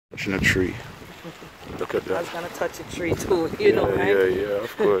Touching a tree. Look at that. I was gonna touch a tree too, you know, right? Yeah,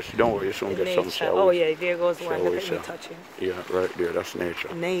 of course. Don't worry, you soon get some showers. Oh yeah, there goes one. Look at me touching. Yeah, right there, that's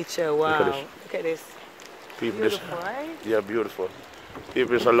nature. Nature, wow. Look at this. Beautiful, right? Yeah, beautiful.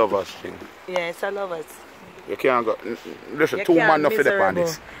 People, it's a lover's thing. Yeah, it's a lover's. You can't go. Listen, you 2 man not fit upon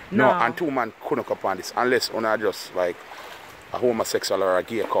this. No, and 2 man couldn't come upon this unless on are just like a homosexual or a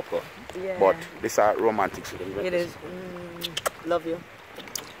gay couple. Yeah. But this are romantic. It is. Love you.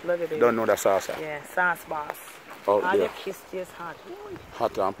 Love you, baby. Don't know the sauce. Yeah, sauce boss. Oh, all your kiss tastes hot.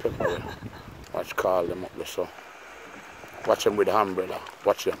 Hot and pepper. Watch call them up there, so. Watch them with the umbrella.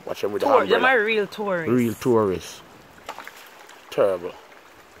 Watch them with the umbrella. They're my real tourists. Real tourists. Terrible.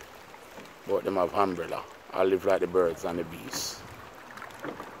 But them have umbrella. I live like the birds and the bees.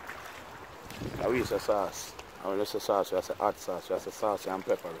 Now we use a sauce. When it's a sauce, that's a hot sauce, that's a sauce and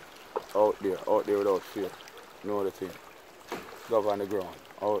pepper. Out there without fear. Know the thing. Go on the ground,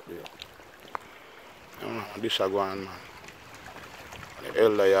 out there. This is going, man. The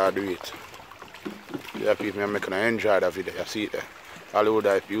elder you do it. Yeah, people are making an enjoy that video, you see it there. Hollywood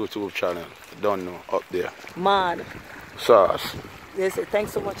Hype YouTube channel, don't know, up there. Mad. Sauce.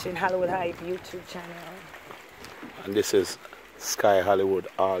 Thanks so much in Hollywood Hype YouTube channel. And this is Sky Hollywood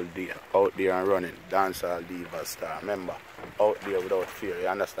all day, out there and running, dancehall diva star. Remember, out there without fear, you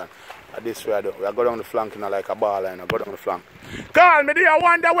understand? And this way I do. We go down the flank, you know, like a ball line, I go down the flank. Call me, do you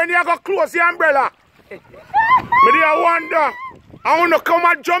wonder when you go close the umbrella? Me do you wonder? I want to come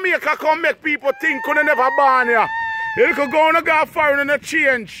at Jamaica, come make people think could never born here. You could go on a go foreign and a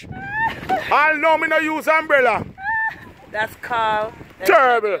change. I'll know me no use umbrella. That's Carl.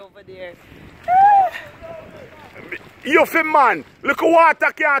 Terrible. Over there. You fi man, look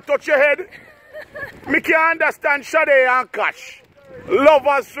water can't touch your head. Me can't understand Sade and Cash.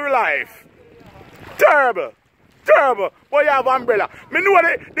 Lovers for life. Terrible. Terrible. But you have umbrella. Me know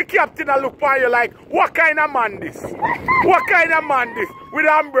the captain a look for you like, what kind of man this? What kind of man this? With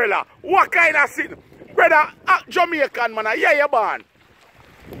umbrella. What kind of sin? Brother, Jamaican man, yeah, you born.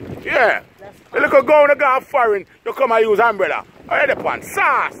 Yeah. You look go on the go foreign, you come and use umbrella. Already pan.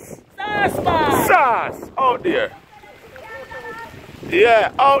 Sauce. Sauce, man. Sauce. Out there.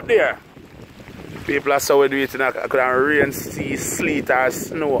 Yeah, out there. People are so we do it in a rain, sea, sleet or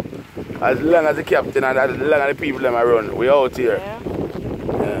snow. As long as the captain and as long as the people them are run, we out here. Yeah.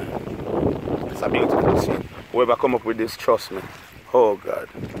 It's a beautiful scene. Whoever come up with this, trust me. Oh God.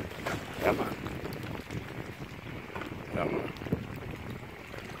 Yeah man. Yeah man.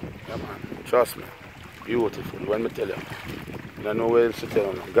 Yeah man. Trust me. Beautiful. When me tell you. I don't know where else to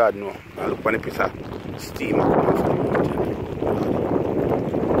tell you. God no. I look on the piece of steam coming from the mountain.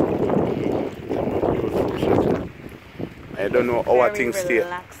 I don't know how things stay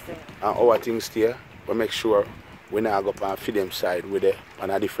and how things stay, but make sure we not go up and feed them side with it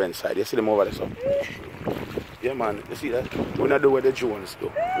on a different side. You see them over there, so? Yeah, man, you see that? We not do what the Jones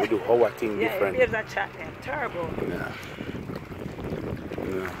do. We do our thing different. Yeah, there's a chat there. Terrible. Yeah.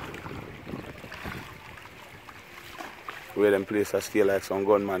 Yeah. Where them places stay like some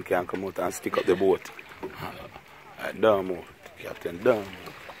gunman can come out and stick up the boat. Down out, Captain, down.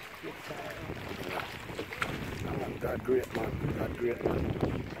 God great man, God great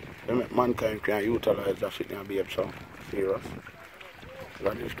man. They make mankind can utilize that shit and be up so serious.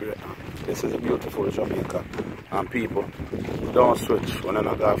 God is great man. This is a beautiful Jamaica. And people, don't switch. When I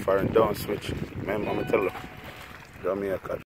go foreign, don't switch. Remember me tell you, Jamaica.